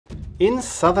In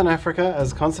Southern Africa,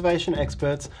 as conservation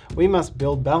experts, we must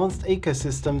build balanced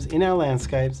ecosystems in our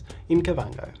landscapes in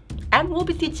Kavango. And we'll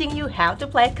be teaching you how to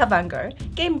play Kavango,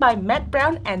 game by Matt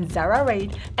Brown and Zara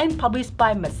Reid, and published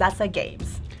by Mazaza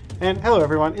Games. And hello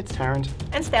everyone, it's Tarrant.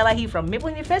 And Stella here from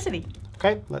Meeple University.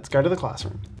 Okay, let's go to the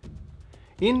classroom.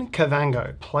 In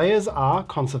Kavango, players are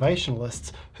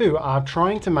conservationists who are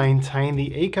trying to maintain the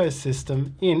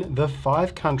ecosystem in the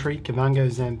 5-country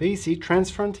Kavango-Zambezi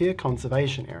Transfrontier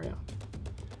Conservation Area.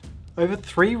 Over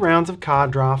 3 rounds of card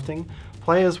drafting,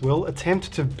 players will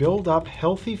attempt to build up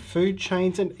healthy food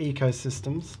chains and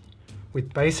ecosystems,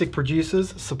 with basic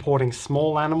producers supporting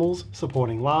small animals,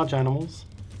 supporting large animals,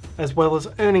 as well as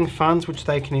earning funds which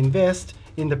they can invest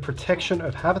in the protection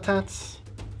of habitats,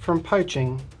 from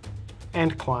poaching,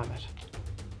 and climate.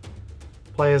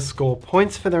 Players score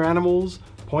points for their animals,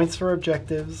 points for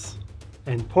objectives,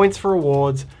 and points for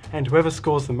rewards, and whoever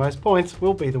scores the most points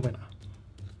will be the winner.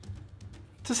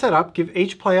 To set up, give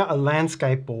each player a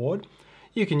landscape board.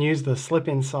 You can use the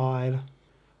slip-in side,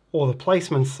 or the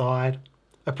placement side,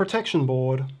 a protection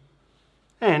board,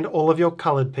 and all of your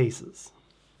coloured pieces.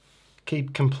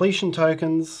 Keep completion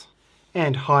tokens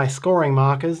and high scoring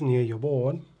markers near your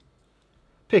board.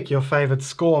 Pick your favourite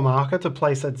score marker to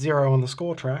place at 0 on the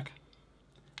score track,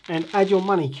 and add your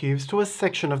money cubes to a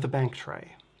section of the bank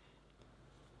tray.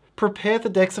 Prepare the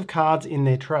decks of cards in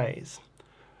their trays.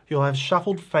 You'll have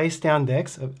shuffled face-down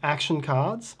decks of action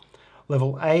cards,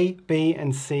 level A, B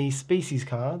and C species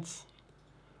cards,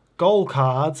 goal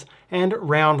cards, and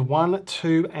round 1,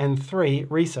 2 and 3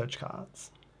 research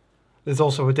cards. There's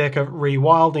also a deck of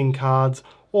rewilding cards,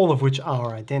 all of which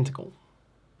are identical.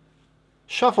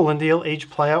 Shuffle and deal each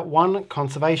player 1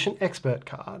 Conservation Expert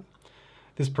card.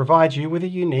 This provides you with a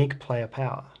unique player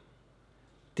power.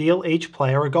 Deal each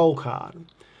player a goal card.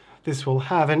 This will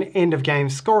have an end-of-game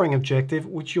scoring objective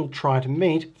which you'll try to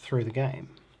meet through the game.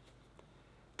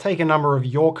 Take a number of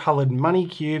your coloured money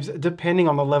cubes depending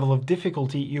on the level of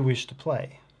difficulty you wish to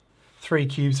play. 3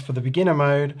 cubes for the beginner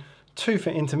mode, 2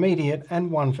 for intermediate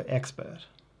and 1 for expert.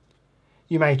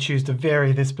 You may choose to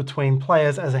vary this between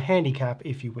players as a handicap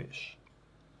if you wish.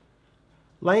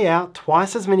 Lay out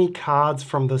twice as many cards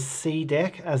from the C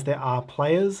deck as there are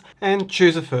players and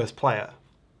choose a first player.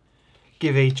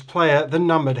 Give each player the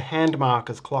numbered hand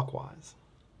markers clockwise.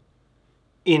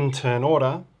 In turn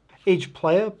order, each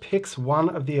player picks one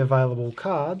of the available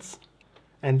cards,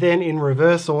 and then in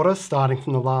reverse order, starting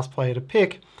from the last player to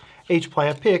pick, each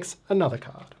player picks another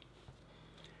card.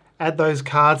 Add those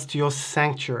cards to your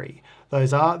sanctuary.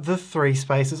 Those are the 3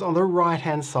 spaces on the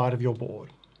right-hand side of your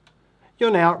board. You're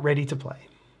now ready to play.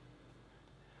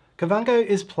 Kavango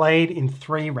is played in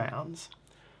 3 rounds.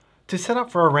 To set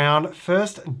up for a round,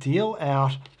 first deal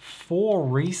out 4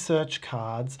 research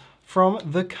cards from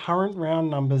the current round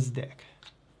numbers deck.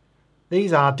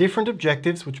 These are different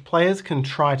objectives which players can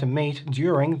try to meet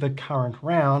during the current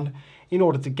round in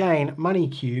order to gain money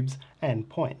cubes and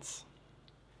points.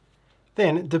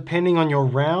 Then, depending on your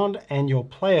round and your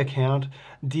player count,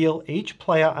 deal each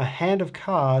player a hand of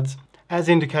cards as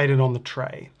indicated on the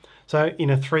tray. So in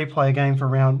a 3-player game for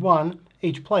round 1,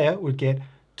 each player would get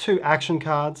 2 action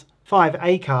cards, 5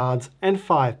 A cards, and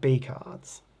 5 B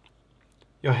cards.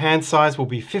 Your hand size will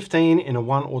be 15 in a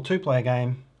 1 or 2-player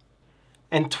game,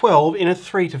 and 12 in a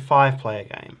 3 to 5-player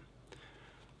game.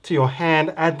 To your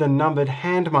hand, add the numbered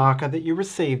hand marker that you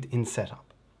received in setup.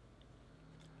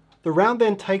 The round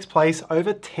then takes place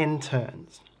over 10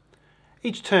 turns.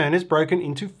 Each turn is broken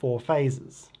into 4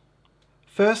 phases.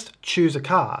 First, choose a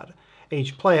card.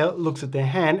 Each player looks at their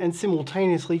hand and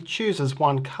simultaneously chooses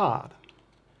 1 card.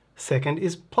 Second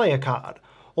is play a card.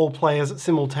 All players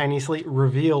simultaneously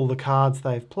reveal the cards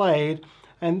they've played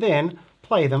and then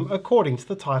play them according to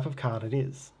the type of card it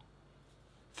is.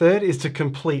 Third is to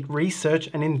complete research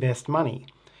and invest money.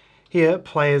 Here,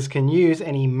 players can use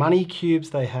any money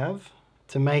cubes they have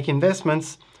to make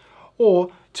investments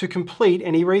or to complete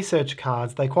any research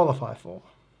cards they qualify for.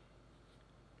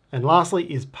 And lastly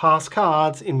is pass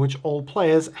cards, in which all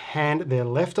players hand their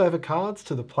leftover cards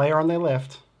to the player on their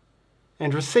left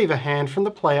and receive a hand from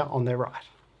the player on their right.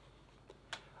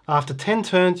 After 10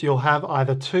 turns, you'll have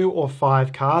either 2 or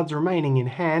 5 cards remaining in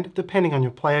hand, depending on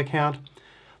your player count.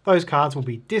 Those cards will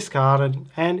be discarded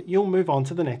and you'll move on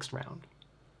to the next round.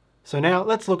 So now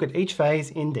let's look at each phase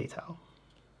in detail.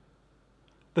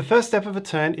 The first step of a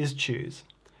turn is choose.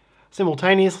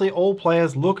 Simultaneously, all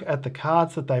players look at the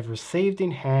cards that they've received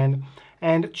in hand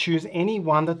and choose any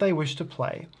one that they wish to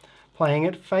play, playing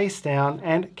it face down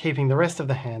and keeping the rest of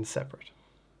the hand separate.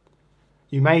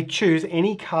 You may choose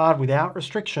any card without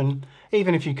restriction,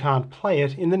 even if you can't play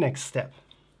it in the next step.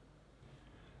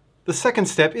 The second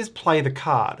step is play the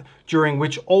card, during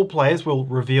which all players will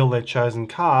reveal their chosen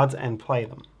cards and play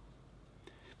them.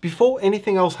 Before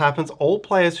anything else happens, all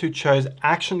players who chose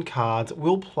action cards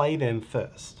will play them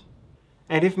first.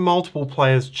 And if multiple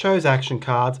players chose action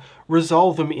cards,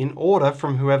 resolve them in order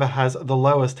from whoever has the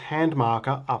lowest hand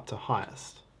marker up to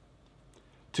highest.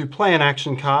 To play an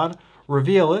action card,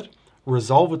 reveal it,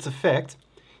 resolve its effect.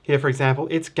 Here, for example,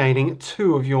 it's gaining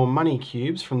 2 of your money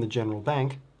cubes from the general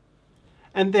bank.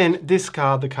 And then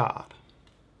discard the card.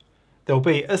 There'll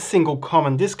be a single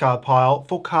common discard pile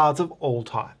for cards of all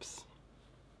types.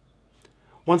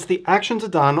 Once the actions are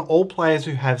done, all players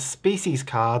who have species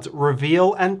cards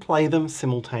reveal and play them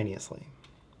simultaneously.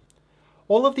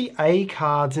 All of the A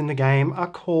cards in the game are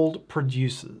called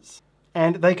producers,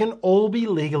 and they can all be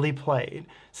legally played.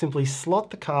 Simply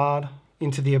slot the card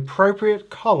into the appropriate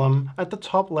column at the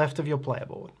top left of your player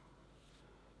board.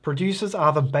 Producers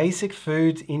are the basic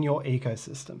foods in your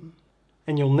ecosystem,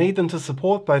 and you'll need them to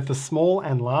support both the small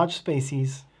and large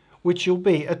species, which you'll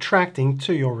be attracting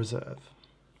to your reserve.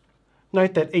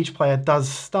 Note that each player does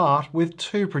start with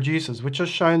 2 producers, which are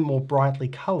shown more brightly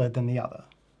coloured than the other.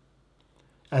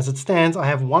 As it stands, I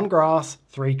have 1 grass,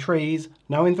 3 trees,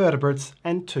 no invertebrates,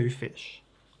 and 2 fish.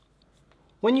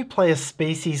 When you play a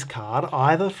species card,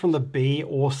 either from the B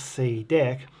or C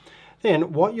deck,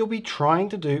 then what you'll be trying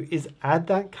to do is add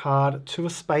that card to a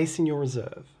space in your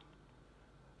reserve.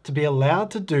 To be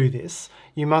allowed to do this,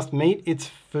 you must meet its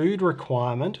food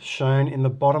requirement, shown in the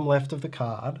bottom left of the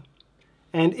card,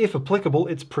 and if applicable,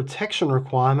 its protection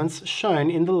requirements, shown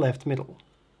in the left middle.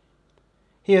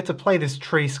 Here, to play this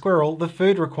tree squirrel, the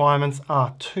food requirements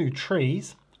are 2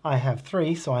 trees. I have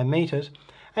 3, so I meet it,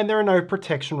 and there are no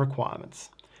protection requirements.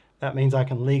 That means I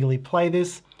can legally play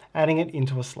this, adding it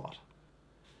into a slot.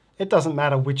 It doesn't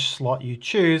matter which slot you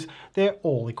choose, they're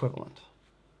all equivalent.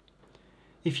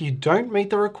 If you don't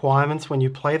meet the requirements when you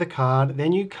play the card,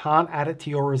 then you can't add it to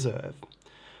your reserve.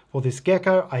 For this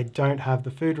gecko, I don't have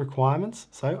the food requirements,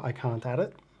 so I can't add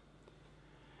it.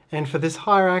 And for this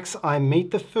hyrax, I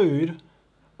meet the food,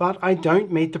 but I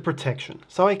don't meet the protection,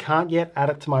 so I can't yet add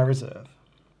it to my reserve.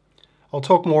 I'll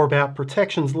talk more about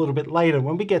protections a little bit later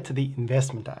when we get to the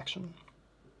investment action.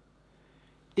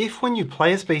 If when you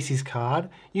play a species card,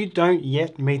 you don't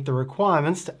yet meet the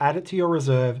requirements to add it to your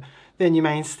reserve, then you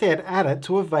may instead add it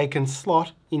to a vacant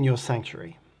slot in your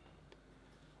sanctuary.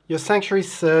 Your sanctuary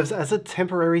serves as a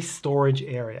temporary storage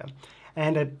area,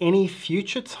 and at any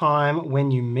future time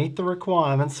when you meet the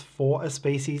requirements for a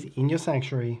species in your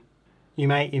sanctuary, you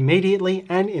may immediately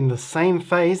and in the same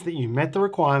phase that you met the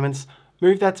requirements,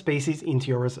 move that species into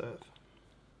your reserve.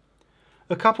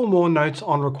 A couple more notes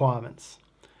on requirements.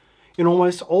 In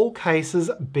almost all cases,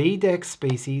 B-deck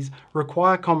species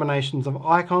require combinations of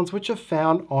icons which are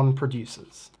found on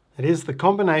producers. It is the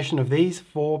combination of these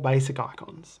 4 basic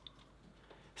icons.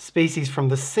 Species from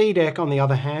the C deck, on the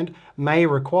other hand, may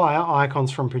require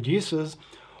icons from producers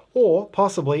or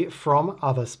possibly from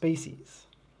other species.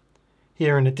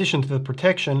 Here, in addition to the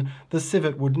protection, the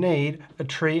civet would need a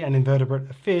tree, an invertebrate,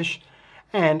 a fish,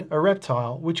 and a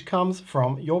reptile, which comes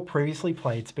from your previously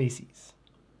played species.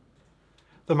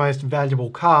 The most valuable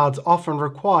cards often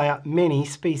require many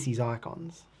species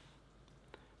icons.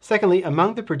 Secondly,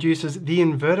 among the producers, the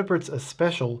invertebrates are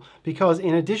special because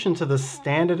in addition to the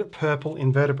standard purple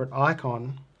invertebrate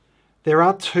icon, there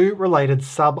are 2 related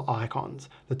sub-icons,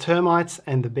 the termites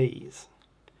and the bees.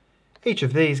 Each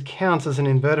of these counts as an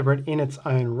invertebrate in its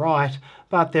own right,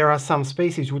 but there are some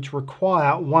species which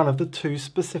require one of the 2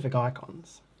 specific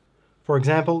icons. For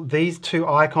example, these 2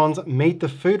 icons meet the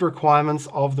food requirements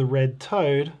of the red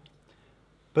toad,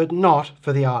 but not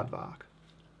for the aardvark.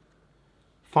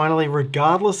 Finally,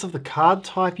 regardless of the card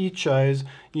type you chose,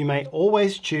 you may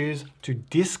always choose to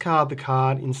discard the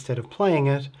card instead of playing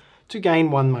it to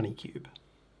gain 1 money cube.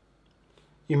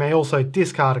 You may also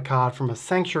discard a card from a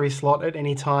sanctuary slot at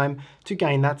any time to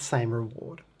gain that same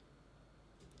reward.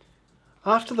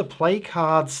 After the play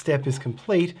card step is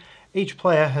complete, each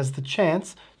player has the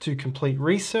chance to complete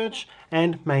research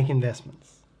and make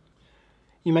investments.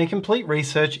 You may complete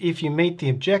research if you meet the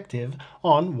objective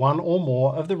on 1 or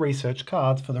more of the research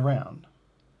cards for the round.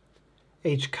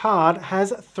 Each card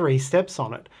has 3 steps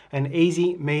on it, an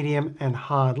easy, medium and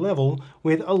hard level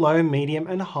with a low, medium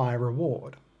and high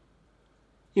reward.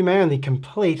 You may only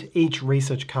complete each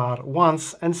research card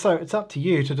once, and so it's up to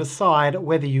you to decide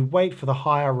whether you wait for the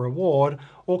higher reward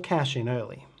or cash in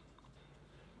early.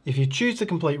 If you choose to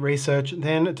complete research,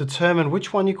 then determine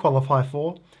which one you qualify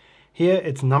for. Here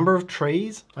it's number of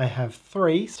trees. I have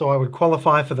 3, so I would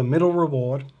qualify for the middle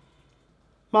reward.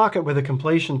 Mark it with a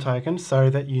completion token so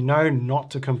that you know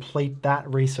not to complete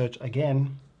that research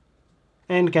again.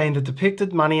 and gain the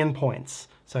depicted money and points.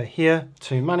 So here,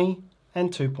 2 money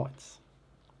and 2 points.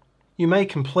 You may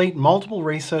complete multiple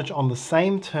research on the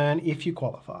same turn if you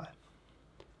qualify.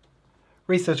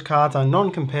 Research cards are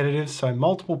non-competitive, so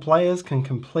multiple players can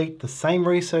complete the same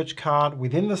research card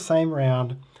within the same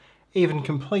round, even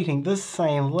completing the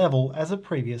same level as a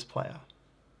previous player.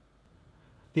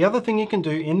 The other thing you can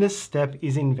do in this step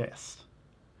is invest.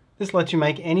 This lets you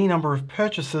make any number of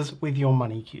purchases with your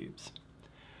money cubes.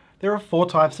 There are 4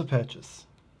 types of purchase.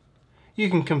 You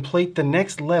can complete the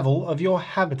next level of your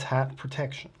habitat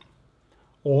protection,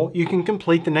 or you can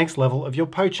complete the next level of your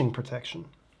poaching protection.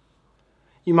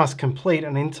 You must complete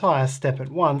an entire step at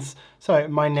once, so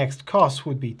my next cost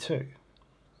would be 2.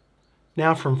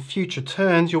 Now from future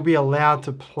turns you'll be allowed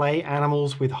to play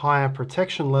animals with higher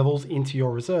protection levels into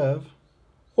your reserve,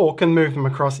 or can move them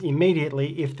across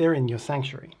immediately if they're in your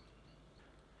sanctuary.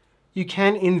 You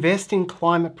can invest in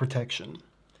climate protection.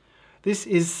 This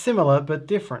is similar but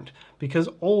different because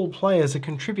all players are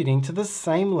contributing to the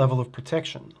same level of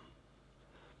protection.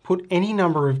 Put any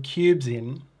number of cubes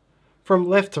in, from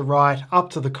left to right up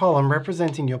to the column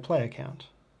representing your player count.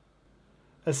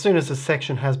 As soon as a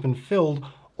section has been filled,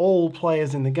 all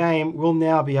players in the game will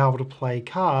now be able to play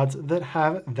cards that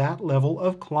have that level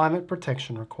of climate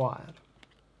protection required.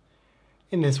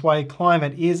 In this way,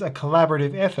 climate is a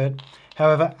collaborative effort.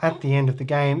 However, at the end of the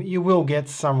game, you will get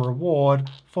some reward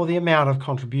for the amount of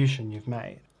contribution you've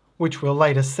made, which we'll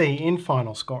later see in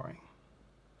final scoring.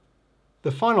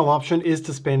 The final option is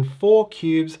to spend 4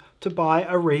 cubes to buy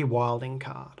a rewilding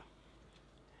card.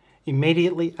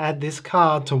 Immediately add this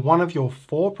card to one of your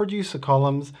 4 producer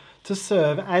columns to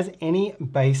serve as any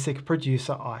basic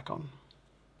producer icon.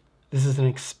 This is an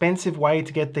expensive way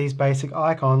to get these basic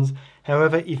icons.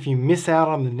 However, if you miss out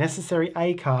on the necessary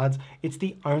A cards, it's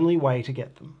the only way to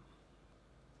get them.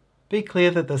 Be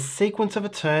clear that the sequence of a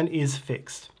turn is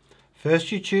fixed.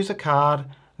 First you choose a card,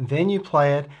 then you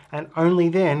play it, and only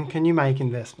then can you make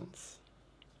investments.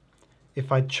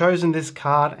 If I'd chosen this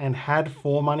card and had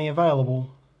 4 money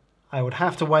available, I would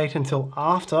have to wait until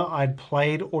after I'd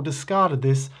played or discarded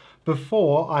this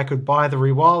before I could buy the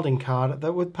rewilding card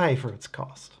that would pay for its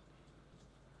cost.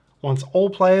 Once all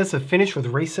players have finished with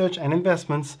research and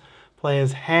investments,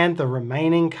 players hand the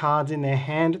remaining cards in their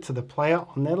hand to the player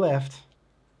on their left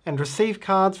and receive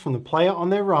cards from the player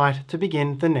on their right to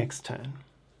begin the next turn.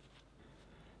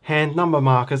 Hand number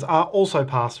markers are also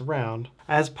passed around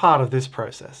as part of this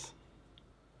process.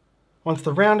 Once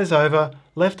the round is over,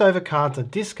 leftover cards are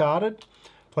discarded,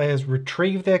 players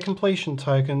retrieve their completion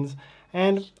tokens,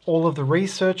 and all of the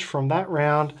research from that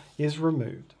round is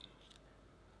removed.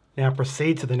 Now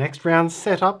proceed to the next round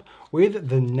setup with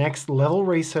the next level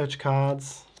research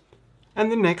cards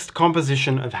and the next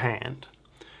composition of hand.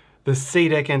 The C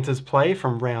deck enters play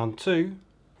from round 2,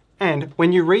 and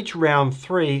when you reach round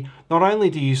 3, not only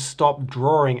do you stop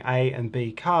drawing A and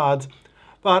B cards,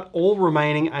 but all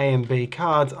remaining A and B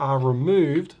cards are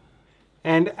removed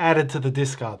and added to the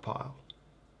discard pile.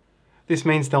 This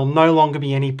means there'll no longer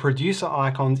be any producer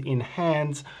icons in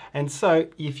hands, and so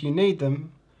if you need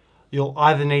them, you'll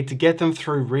either need to get them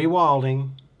through rewilding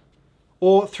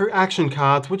or through action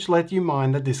cards which let you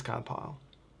mine the discard pile.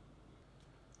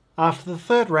 After the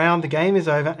 3rd round, the game is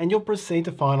over and you'll proceed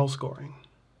to final scoring.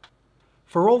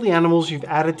 For all the animals you've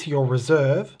added to your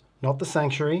reserve, not the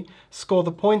sanctuary, score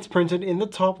the points printed in the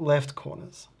top left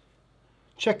corners.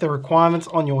 Check the requirements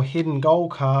on your hidden goal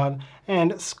card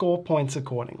and score points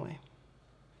accordingly.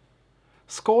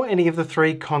 Score any of the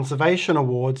 3 conservation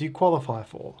awards you qualify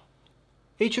for.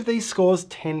 Each of these scores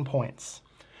 10 points.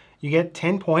 You get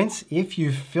 10 points if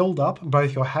you've filled up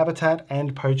both your habitat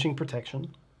and poaching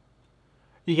protection.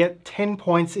 You get 10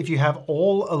 points if you have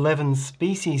all 11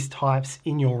 species types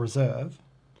in your reserve.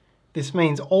 This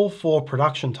means all 4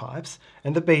 production types,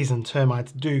 and the bees and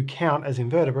termites do count as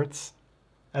invertebrates,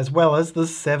 as well as the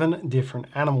 7 different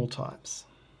animal types.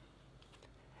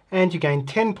 And you gain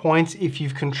 10 points if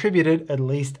you've contributed at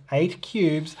least 8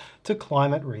 cubes to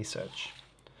climate research.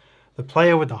 The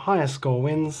player with the highest score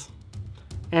wins,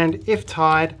 and if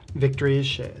tied, victory is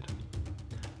shared.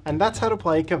 And that's how to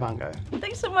play Kavango.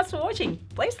 Thanks so much for watching.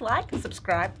 Please like,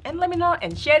 subscribe, and let me know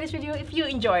and share this video if you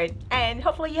enjoyed. And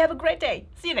hopefully you have a great day.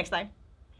 See you next time.